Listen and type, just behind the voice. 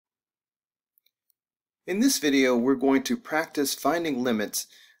In this video, we're going to practice finding limits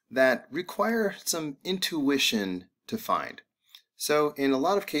that require some intuition to find. So in a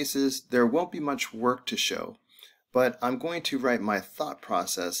lot of cases, there won't be much work to show, but I'm going to write my thought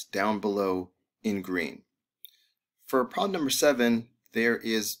process down below in green. For problem number 7, there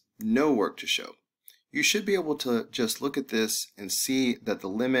is no work to show. You should be able to just look at this and see that the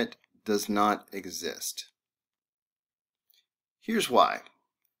limit does not exist. Here's why.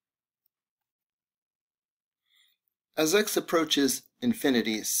 As x approaches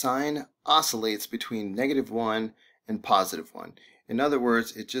infinity, sign oscillates between -1 and +1. In other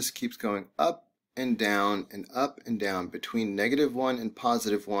words, it just keeps going up and down between -1 and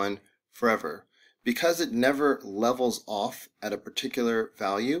 +1 forever. Because it never levels off at a particular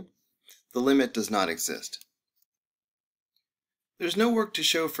value, the limit does not exist. There's no work to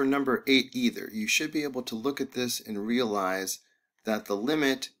show for number 8 either. You should be able to look at this and realize that the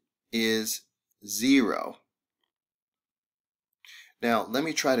limit is 0. Now, let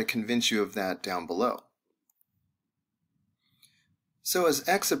me try to convince you of that down below. So as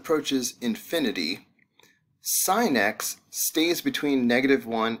x approaches infinity, sine x stays between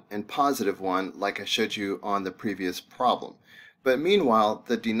 -1 and +1 like I showed you on the previous problem. But meanwhile,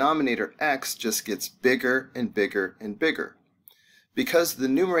 the denominator x just gets bigger and bigger and bigger. Because the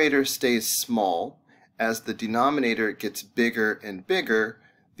numerator stays small, as the denominator gets bigger and bigger,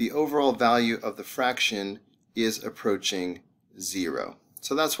 the overall value of the fraction is approaching 0.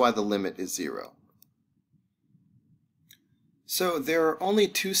 So that's why the limit is 0. So there are only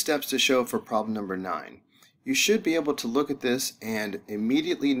 2 steps to show for problem number 9. You should be able to look at this and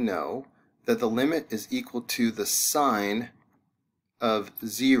immediately know that the limit is equal to the sine of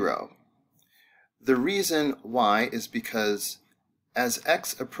 0. The reason why is because as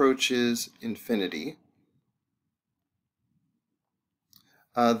x approaches infinity,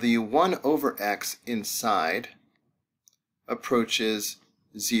 the 1 over x inside approaches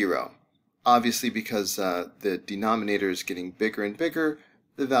 0. Obviously, because the denominator is getting bigger and bigger,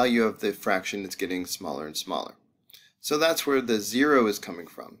 the value of the fraction is getting smaller and smaller. So that's where the 0 is coming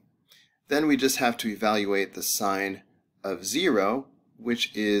from. Then we just have to evaluate the sine of 0,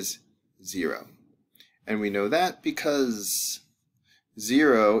 which is 0. And we know that because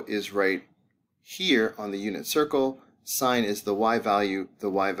 0 is right here on the unit circle, sine is the y value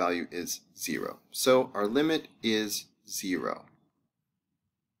is 0. So our limit is 0.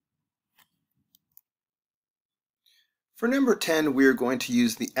 For number 10, we are going to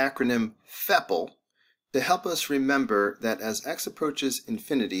use the acronym FEPL to help us remember that as x approaches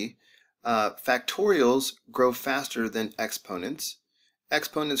infinity, factorials grow faster than exponents,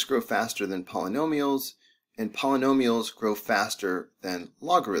 exponents grow faster than polynomials, and polynomials grow faster than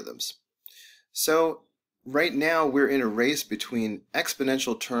logarithms. So right now we're in a race between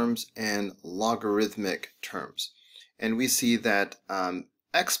exponential terms and logarithmic terms. And we see that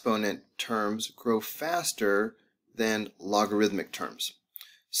exponent terms grow faster than logarithmic terms.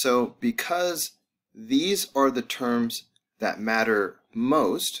 So because these are the terms that matter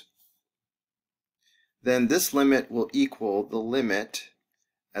most, then this limit will equal the limit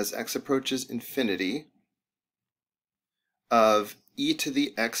as x approaches infinity of e to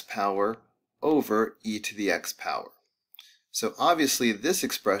the x power over e to the x power. So obviously this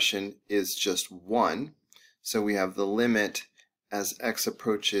expression is just 1. So we have the limit as x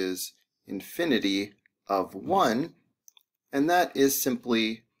approaches infinity of 1, and that is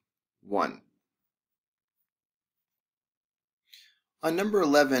simply 1. On number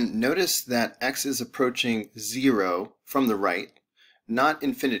 11, notice that x is approaching 0 from the right, not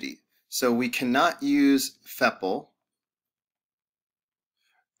infinity. So we cannot use FEPL,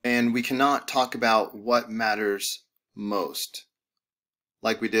 and we cannot talk about what matters most,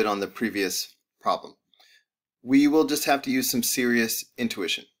 like we did on the previous problem. We will just have to use some serious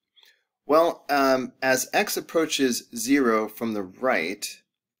intuition. Well, as x approaches 0 from the right,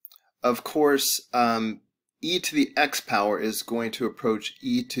 of course, e to the x power is going to approach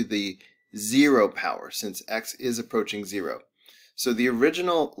e to the 0 power, since x is approaching 0. So the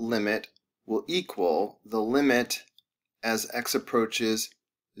original limit will equal the limit as x approaches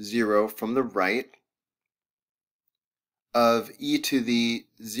 0 from the right of e to the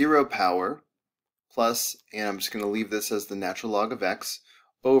 0 power plus, and I'm just going to leave this as the natural log of x,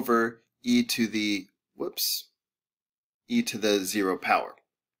 over e to the, e to the 0 power.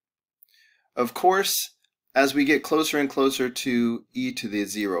 Of course, as we get closer and closer to e to the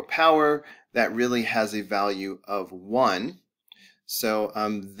 0 power, that really has a value of 1. So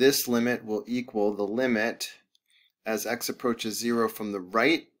this limit will equal the limit as x approaches 0 from the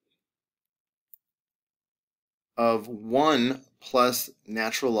right of 1 plus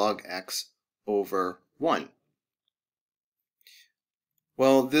natural log x over 1.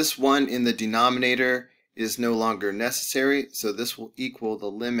 Well, this 1 in the denominator is no longer necessary, so this will equal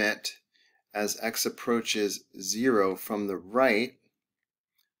the limit as x approaches 0 from the right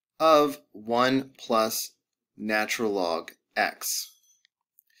of 1 plus natural log x.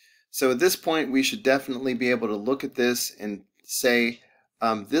 So at this point, we should definitely be able to look at this and say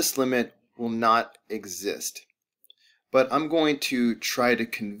this limit will not exist. But I'm going to try to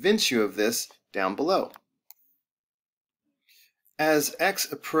convince you of this down below. As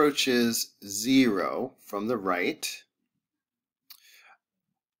x approaches 0 from the right,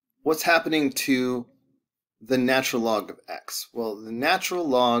 what's happening to the natural log of x? Well, the natural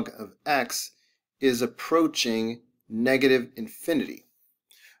log of x is approaching negative infinity.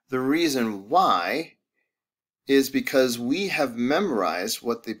 The reason why is because we have memorized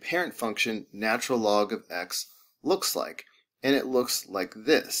what the parent function natural log of x looks like, and it looks like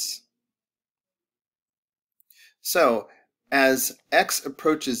this. So, as x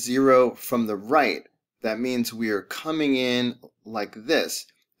approaches 0 from the right, that means we are coming in like this.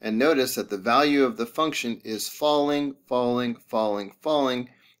 And notice that the value of the function is falling, falling, falling, falling.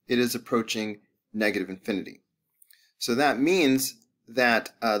 It is approaching negative infinity. So that means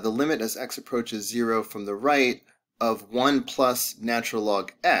that the limit as x approaches 0 from the right of 1 plus natural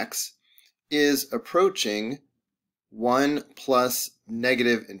log x is approaching 1 plus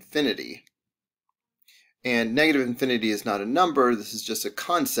negative infinity. And negative infinity is not a number, this is just a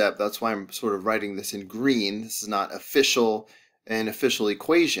concept. That's why I'm sort of writing this in green. This is not an official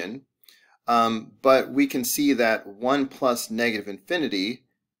equation. But we can see that 1 plus negative infinity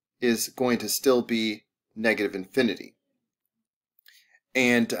is going to still be negative infinity.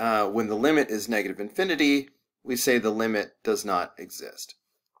 And when the limit is negative infinity, we say the limit does not exist.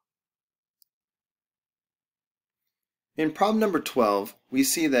 In problem number 12, we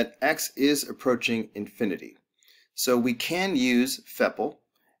see that x is approaching infinity. So we can use FEPL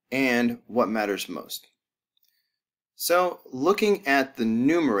and what matters most. So looking at the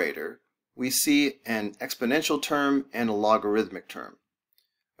numerator, we see an exponential term and a logarithmic term.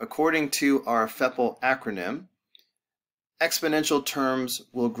 According to our FEPL acronym, exponential terms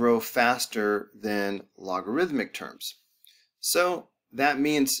will grow faster than logarithmic terms. So that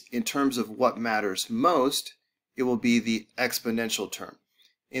means in terms of what matters most, it will be the exponential term.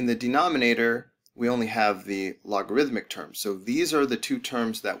 In the denominator, we only have the logarithmic term. So these are the two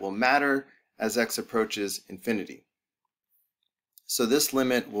terms that will matter as x approaches infinity. So this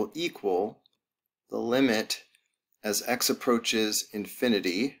limit will equal the limit as x approaches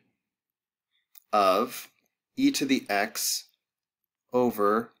infinity of e to the x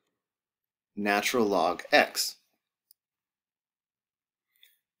over natural log x.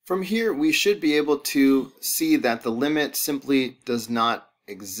 From here, we should be able to see that the limit simply does not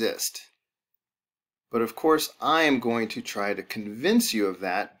exist. But of course, I am going to try to convince you of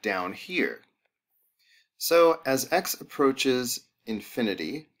that down here. So as x approaches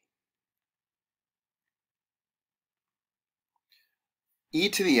infinity, e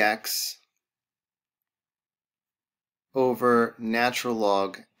to the x over natural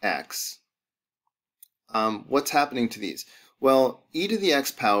log x. What's happening to these? Well, e to the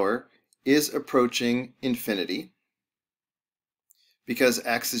x power is approaching infinity because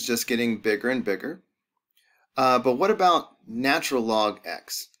x is just getting bigger and bigger. But what about natural log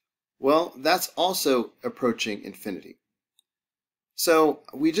x? Well, that's also approaching infinity. So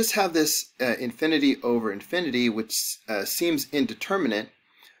we just have this infinity over infinity, which seems indeterminate,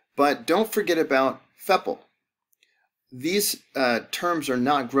 but don't forget about FEPL. These terms are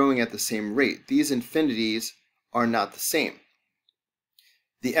not growing at the same rate. These infinities are not the same.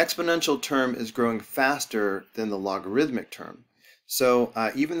 The exponential term is growing faster than the logarithmic term. So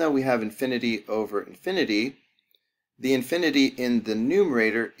even though we have infinity over infinity, the infinity in the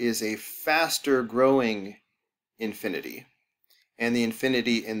numerator is a faster growing infinity. And the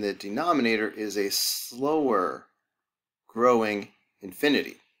infinity in the denominator is a slower growing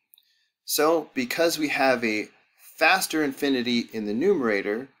infinity. So because we have a faster infinity in the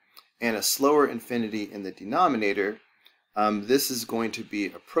numerator and a slower infinity in the denominator, this is going to be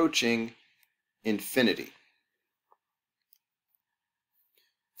approaching infinity.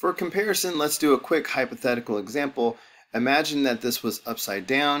 For comparison, let's do a quick hypothetical example. Imagine that this was upside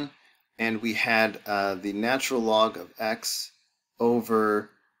down and we had the natural log of x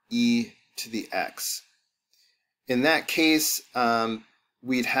over e to the x. In that case,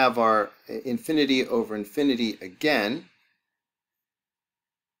 we'd have our infinity over infinity again,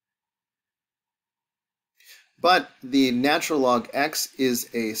 but the natural log x is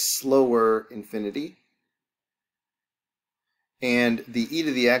a slower infinity, and the e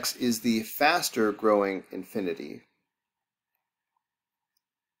to the x is the faster growing infinity.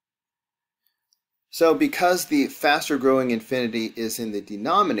 So because the faster growing infinity is in the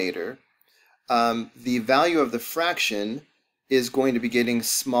denominator, the value of the fraction is going to be getting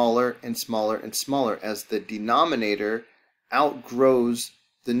smaller and smaller and smaller as the denominator outgrows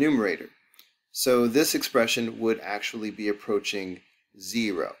the numerator. So this expression would actually be approaching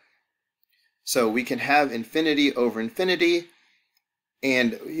 0. So we can have infinity over infinity,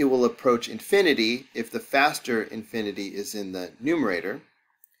 and it will approach infinity if the faster infinity is in the numerator.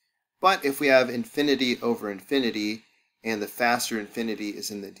 But if we have infinity over infinity and the faster infinity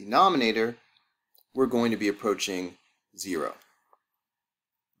is in the denominator, we're going to be approaching 0.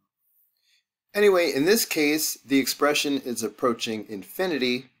 Anyway, in this case, the expression is approaching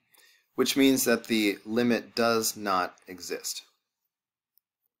infinity, which means that the limit does not exist.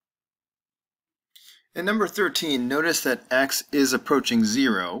 In number 13, notice that x is approaching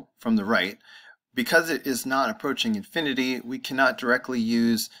 0 from the right. Because it is not approaching infinity, we cannot directly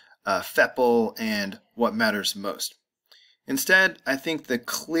use FEPL and what matters most. Instead, I think the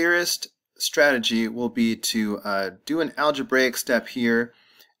clearest strategy will be to do an algebraic step here,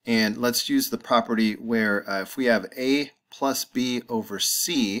 and let's use the property where if we have a plus b over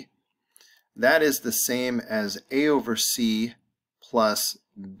c, that is the same as a over c plus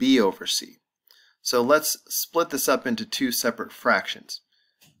b over c. So let's split this up into two separate fractions.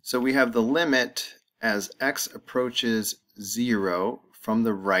 So we have the limit as x approaches 0 from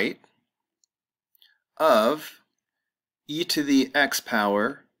the right of e to the x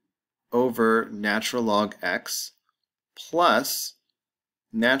power over natural log x plus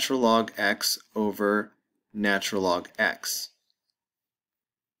natural log x over natural log x.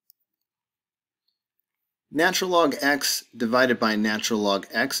 Natural log x divided by natural log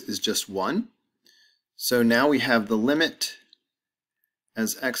x is just 1. So now we have the limit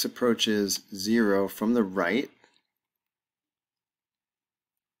as x approaches 0 from the right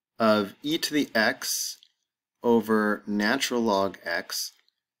of e to the x over natural log x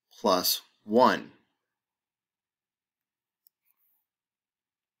plus 1.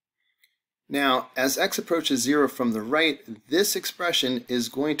 Now, as x approaches 0 from the right, this expression is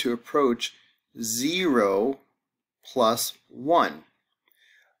going to approach 0 plus 1,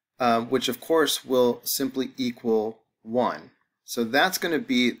 which of course will simply equal 1. So that's going to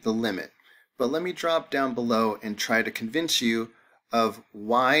be the limit. But let me drop down below and try to convince you of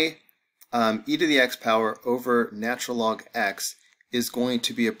why e to the x power over natural log x is going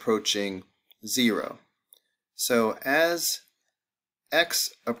to be approaching 0. So as x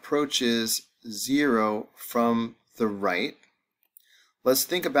approaches 0 from the right, let's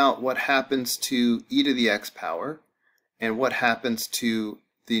think about what happens to e to the x power and what happens to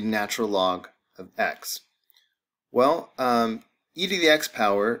the natural log of x. Well, e to the x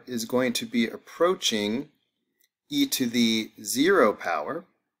power is going to be approaching e to the 0 power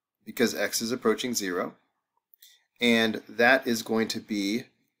because x is approaching 0, and that is going to be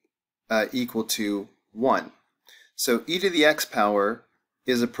equal to 1. So e to the x power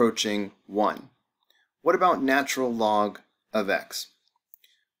is approaching 1. What about natural log of x?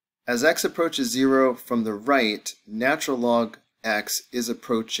 As x approaches 0 from the right, natural log x is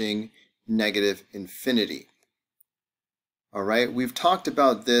approaching negative infinity. All right, we've talked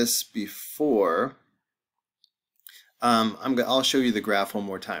about this before. I'll show you the graph one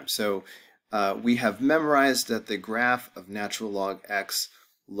more time. So we have memorized that the graph of natural log x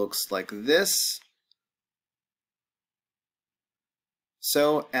looks like this.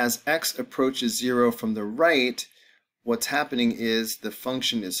 So as x approaches 0 from the right, what's happening is the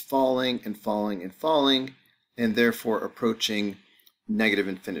function is falling and falling and falling, and therefore approaching negative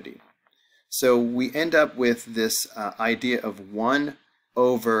infinity. So we end up with this idea of 1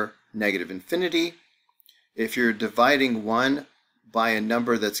 over negative infinity. If you're dividing 1 by a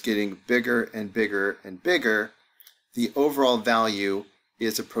number that's getting bigger and bigger and bigger, the overall value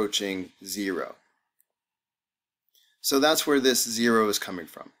is approaching 0. So that's where this 0 is coming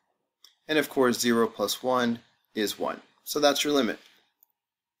from. And of course, 0 plus 1 is 1. So that's your limit.